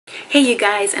Hey you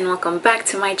guys, and welcome back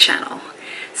to my channel.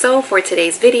 So for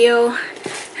today's video,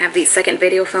 I have the second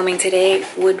video filming today,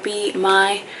 would be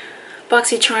my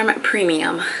Boxycharm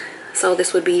Premium. So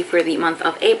this would be for the month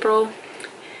of April.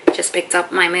 Just picked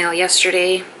up my mail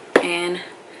yesterday and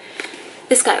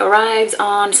this guy arrives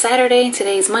on Saturday.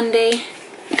 Today's Monday.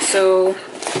 So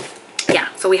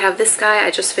yeah, so we have this guy.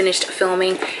 I just finished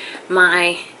filming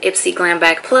my Ipsy Glam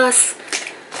Bag Plus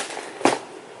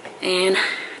and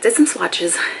did some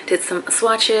swatches,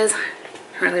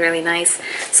 really nice.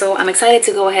 So I'm excited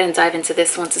to go ahead and dive into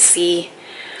this one to see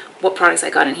what products I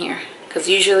got in here, because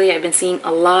usually I've been seeing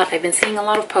a lot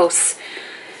of posts,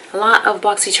 a lot of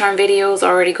Boxycharm videos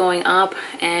already going up,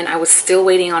 and I was still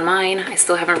waiting on mine. I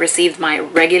still haven't received my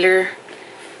regular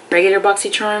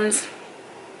Boxycharms.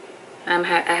 I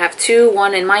have two,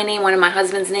 one in my name, one in my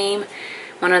husband's name.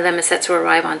 One of them is set to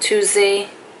arrive on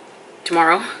Tuesday,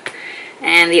 tomorrow,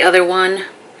 and the other one,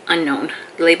 unknown.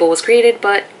 The label was created,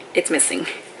 but it's missing.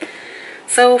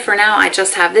 So for now, I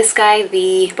just have this guy,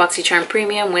 the Boxycharm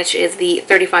Premium, which is the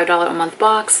 $35 a month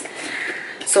box.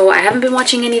 So I haven't been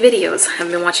watching any videos.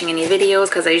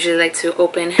 Because I usually like to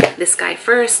open this guy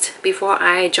first before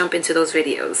I jump into those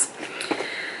videos.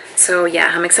 So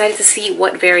yeah, I'm excited to see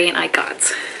what variant I got.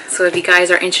 So if you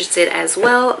guys are interested as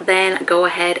well, then go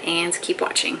ahead and keep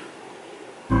watching.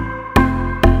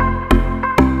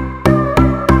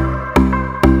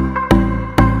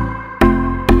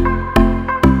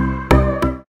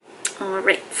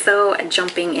 Alright, so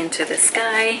jumping into this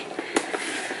guy.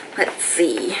 Let's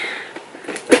see.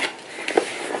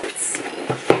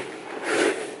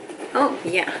 Oh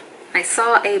yeah, I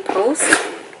saw a post,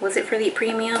 was it for the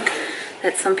premium,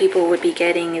 that some people would be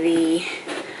getting the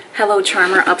Hello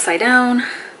Charmer upside down. I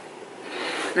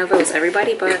don't know if it was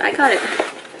everybody, but I got it.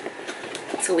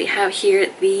 So we have here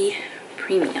the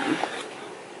premium.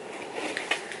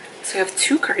 So I have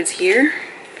two cards here.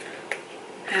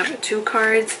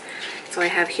 So I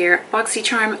have here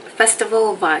Boxycharm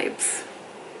Festival Vibes.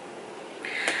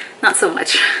 Not so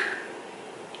much.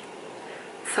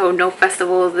 So no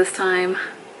festivals this time.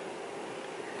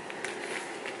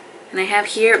 And I have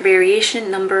here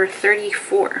variation number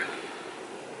 34.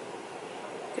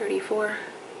 34.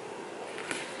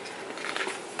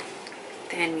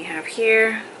 Then we have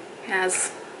here,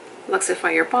 has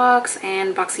Luxifier box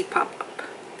and Boxy pop-up.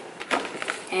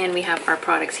 And we have our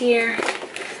products here.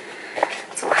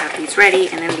 So I'll have these ready.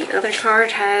 And then the other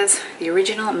card has the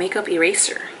original makeup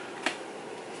eraser.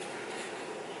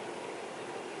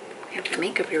 I have the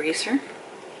makeup eraser.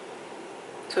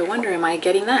 So I wonder, am I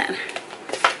getting that?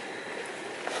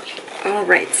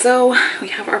 Alright, so we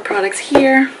have our products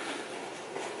here.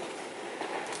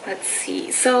 Let's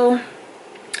see. So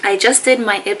I just did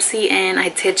my Ipsy and I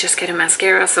did just get a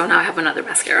mascara, so now I have another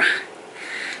mascara.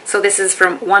 So this is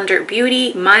from Wonder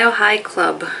Beauty Mile High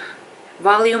Club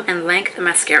Volume and Length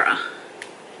Mascara.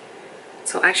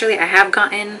 So actually I have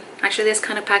gotten this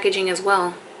kind of packaging as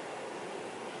well.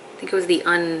 I think it was the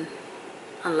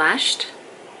Unlashed,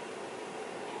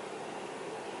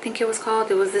 I think it was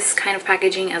called. It was this kind of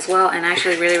packaging as well, and I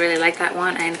actually really like that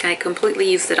one, and I completely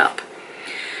used it up.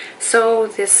 So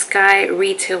this guy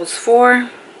retails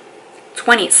for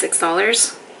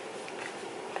 $26.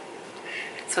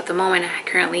 So at the moment I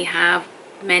currently have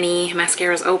many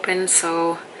mascaras open,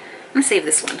 so I'm gonna save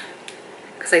this one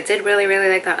because I did really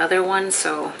like that other one,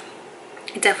 so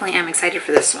I definitely am excited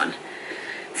for this one.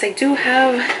 So I do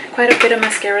have quite a bit of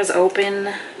mascaras open.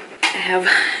 I have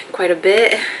quite a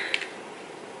bit.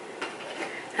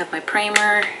 I have my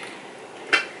primer,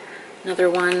 another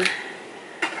one,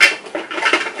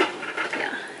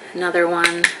 yeah, another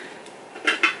one,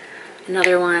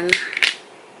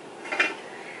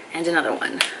 and another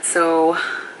one. So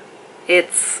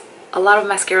it's a lot of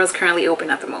mascaras currently open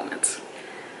at the moment.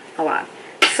 A lot.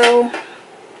 So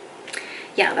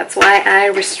yeah, that's why I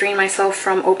restrain myself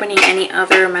from opening any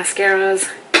other mascaras.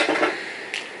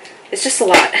 It's just a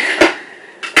lot.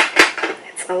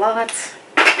 It's a lot.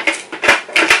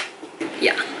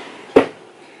 Yeah.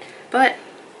 But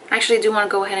I actually do want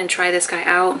to go ahead and try this guy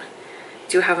out.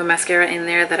 Do have a mascara in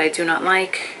there that I do not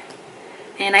like,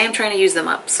 and I am trying to use them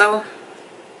up. So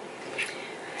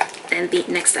then the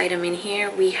next item in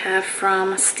here we have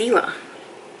from Stila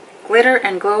Glitter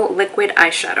and Glow Liquid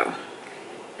Eyeshadow.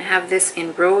 I have this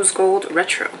in Rose Gold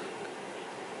Retro,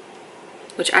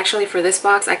 which actually for this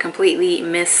box I completely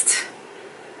missed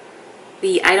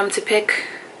the item to pick.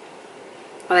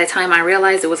 By the time I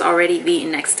realized, it was already the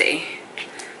next day.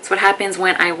 That's what happens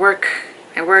when I work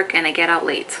and I get out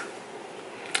late.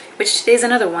 Which today's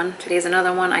another one.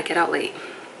 I get out late.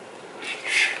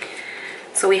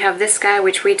 So we have this guy,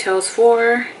 which retails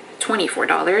for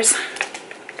 $24.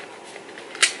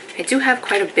 I do have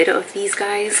quite a bit of these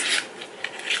guys,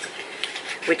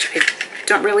 which I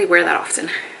don't really wear that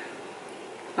often.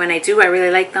 When I do, I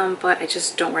really like them, but I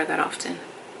just don't wear that often.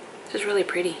 It's just really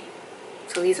pretty.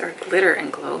 So these are glitter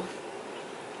and glow.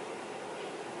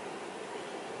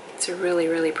 It's a really,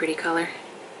 really pretty color.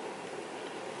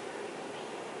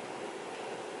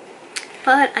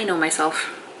 But I know myself,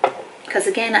 because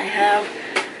again, I have,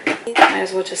 might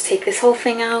as well just take this whole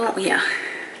thing out. Yeah,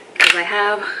 because I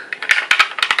have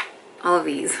all of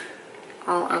these.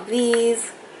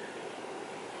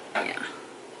 Yeah,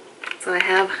 so I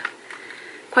have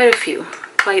quite a few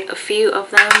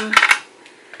of them.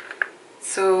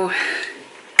 So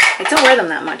I don't wear them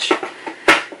that much,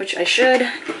 which I should.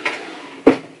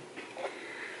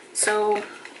 So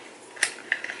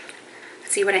let's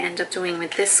see what I end up doing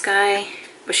with this guy.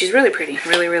 But she's really pretty,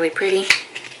 really, really pretty.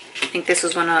 I think this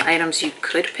was one of the items you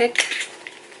could pick,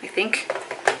 I think.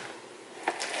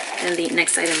 And the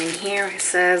next item in here, it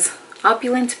says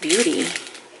Opulent Beauty.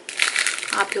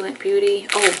 Opulent Beauty.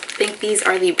 Oh, I think these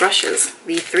are the brushes,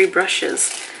 the 3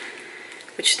 brushes,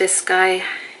 which this guy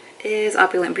is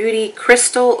Opulent Beauty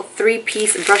Crystal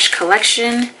 3-piece brush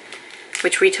collection,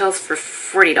 which retails for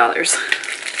 $40.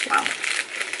 Wow.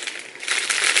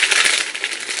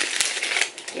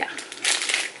 Yeah.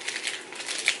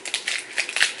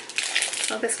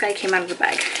 So this guy came out of the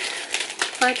bag,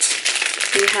 but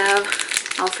we have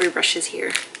all 3 brushes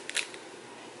here.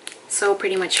 So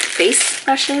pretty much face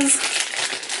brushes.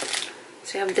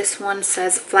 So you have this one,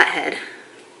 says Flathead.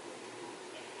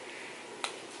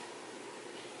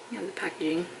 You have the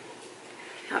packaging. You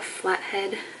have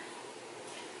Flathead.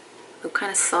 Look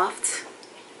kind of soft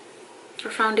for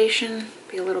foundation.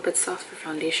 Be a little bit soft for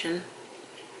foundation.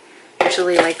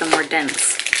 Usually like them more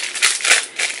dense.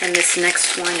 And this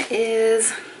next one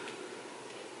is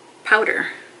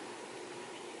powder.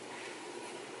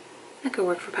 That could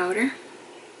work for powder.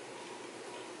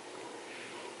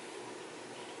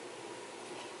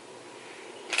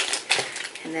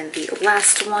 And then the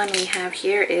last one we have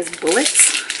here is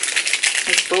bullets.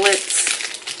 Like bullets.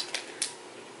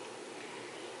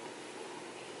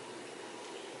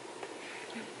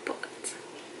 Bullets.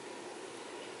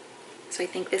 So I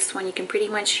think this one you can pretty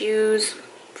much use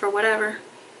for whatever.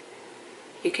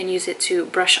 You can use it to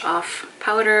brush off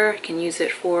powder. You can use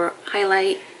it for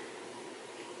highlight.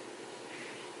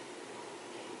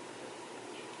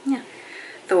 Yeah.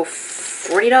 Though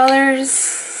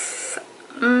 $40,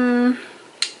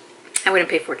 I wouldn't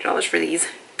pay $40 for these.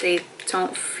 They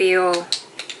don't feel,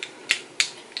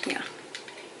 yeah,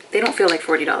 they don't feel like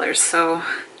 $40, so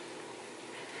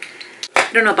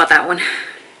I don't know about that one.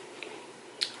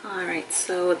 Alright,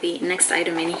 so the next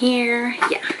item in here,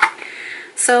 yeah.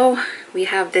 So we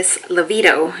have this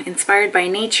Levito, Inspired by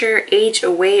Nature Age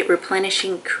Away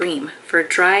Replenishing Cream for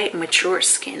dry, mature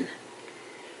skin.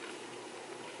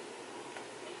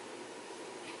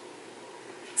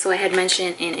 So I had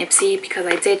mentioned in Ipsy, because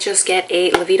I did just get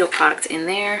a Levito product in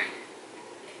there.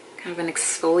 Kind of an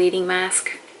exfoliating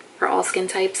mask for all skin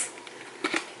types.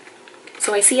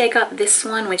 So I see I got this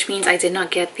one, which means I did not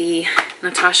get the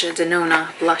Natasha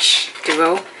Denona Blush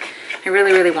Duo. I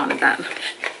really, really wanted that.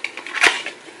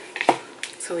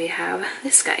 So we have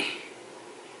this guy.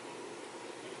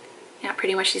 Yeah,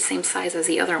 pretty much the same size as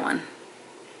the other one.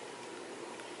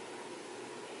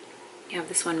 You have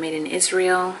this one made in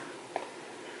Israel.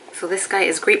 So this guy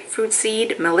is grapefruit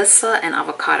seed, melissa, and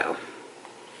avocado.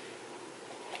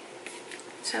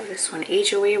 So I have this one,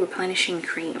 Age Away Replenishing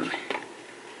Cream.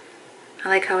 I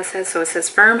like how it says, so it says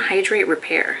Firm, Hydrate,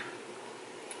 Repair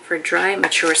for dry,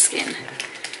 mature skin.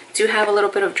 Do have a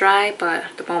little bit of dry, but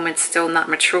at the moment still not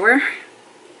mature.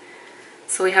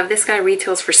 So we have this guy,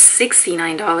 retails for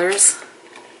 $69.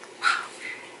 Wow,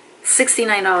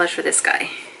 $69 for this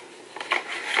guy.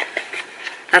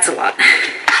 That's a lot.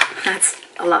 That's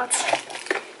a lot,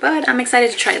 but I'm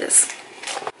excited to try this.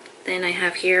 Then I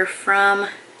have here from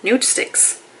Nude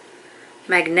Sticks,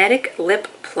 Magnetic Lip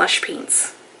Plush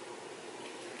Paints.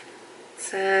 It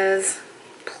says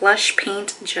Plush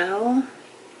Paint Gel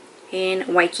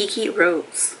in Waikiki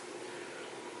Rose.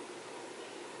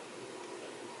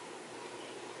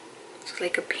 It's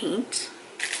like a paint.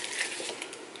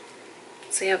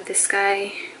 So you have this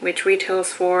guy, which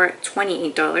retails for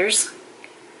 $28.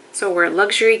 So where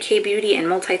luxury, K-beauty, and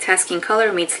multitasking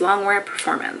color meets longwear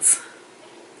performance.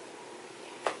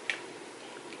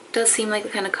 Does seem like the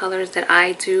kind of colors that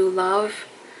I do love,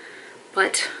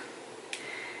 but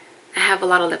I have a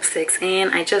lot of lipsticks,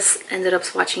 and I just ended up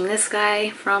swatching this guy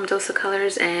from Dose of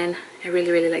Colors, and I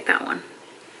really, really like that one.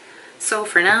 So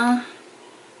for now,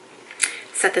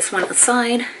 set this one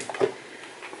aside.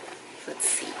 Let's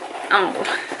see. Oh,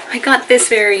 I got this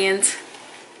variant.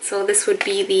 So this would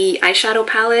be the eyeshadow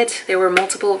palette. There were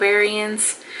multiple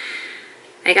variants.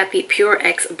 I got the Pure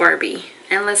X Barbie.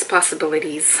 Endless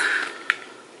possibilities.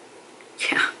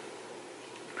 Yeah.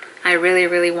 I really,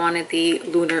 really wanted the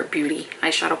Lunar Beauty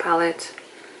eyeshadow palette.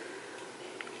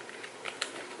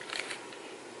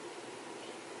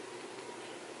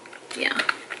 Yeah.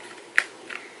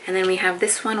 And then we have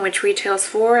this one, which retails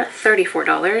for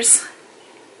 $34.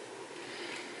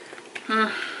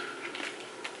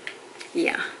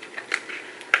 Yeah.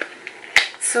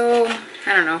 So,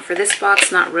 I don't know, for this box,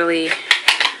 not worth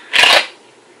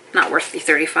the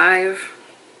 $35.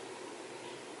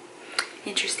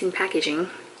 Interesting packaging.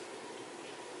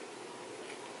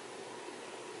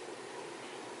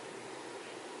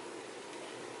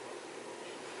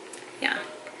 Yeah,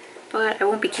 but I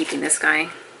won't be keeping this guy.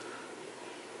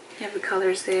 You have the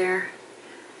colors there.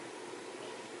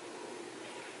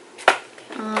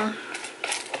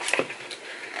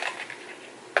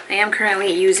 I am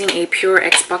currently using a Pure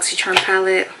X Boxycharm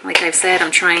palette. Like I've said,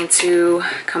 I'm trying to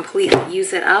completely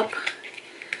use it up.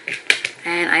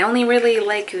 And I only really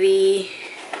like the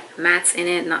mattes in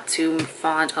it, not too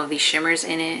fond of the shimmers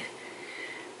in it.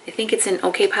 I think it's an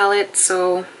okay palette,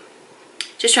 so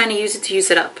just trying to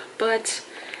use it up. But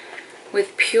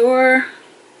with Pure,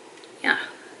 yeah,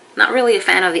 not really a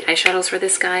fan of the eyeshadows for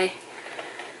this guy.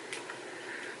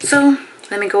 So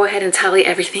let me go ahead and tally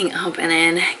everything up and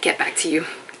then get back to you.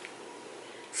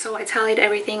 So I tallied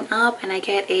everything up and I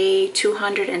get a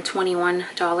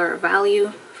 $221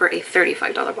 value for a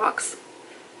 $35 box.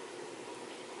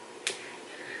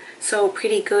 So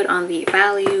pretty good on the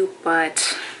value,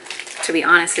 but to be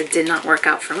honest, it did not work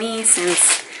out for me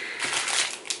since,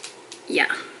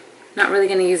 yeah, not really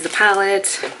going to use the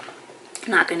palette,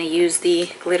 not going to use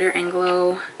the glitter and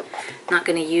glow, not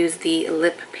going to use the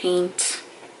lip paint.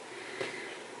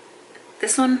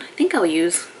 This one I think I'll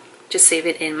use. Just save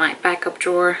it in my backup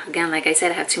drawer. Again, like I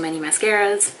said, I have too many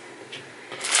mascaras.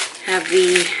 Have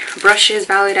the brushes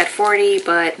valued at $40,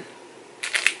 but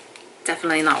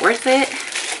definitely not worth it.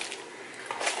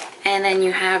 And then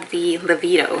you have the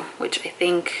Levito, which I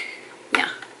think,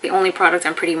 yeah, the only product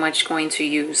I'm pretty much going to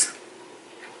use.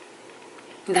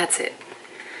 That's it.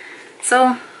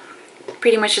 So,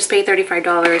 pretty much just paid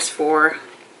 $35 for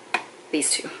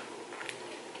these two.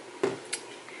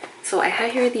 So I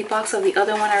have here the box of the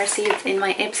other one I received in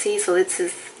my Ipsy. So this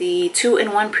is the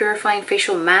 2-in-1 Purifying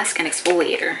Facial Mask and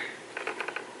Exfoliator.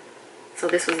 So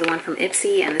this was the one from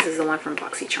Ipsy and this is the one from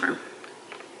Boxycharm.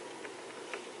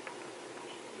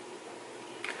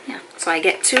 Yeah, so I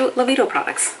get 2 Levito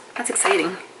products. That's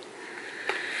exciting.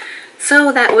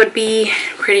 So that would be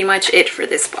pretty much it for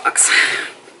this box.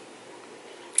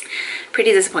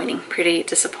 Pretty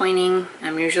disappointing.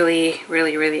 I'm usually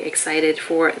really excited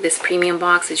for this premium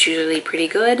box. It's usually pretty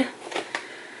good,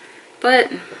 but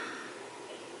it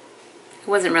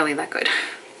wasn't really that good.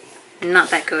 Not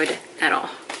that good at all.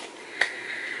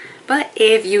 But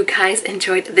if you guys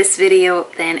enjoyed this video,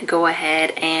 then go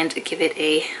ahead and give it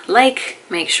a like.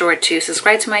 Make sure to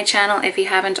subscribe to my channel if you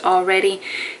haven't already.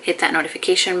 Hit that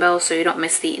notification bell so you don't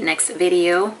miss the next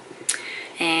video.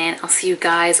 And I'll see you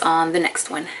guys on the next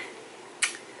one.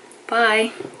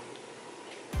 Bye.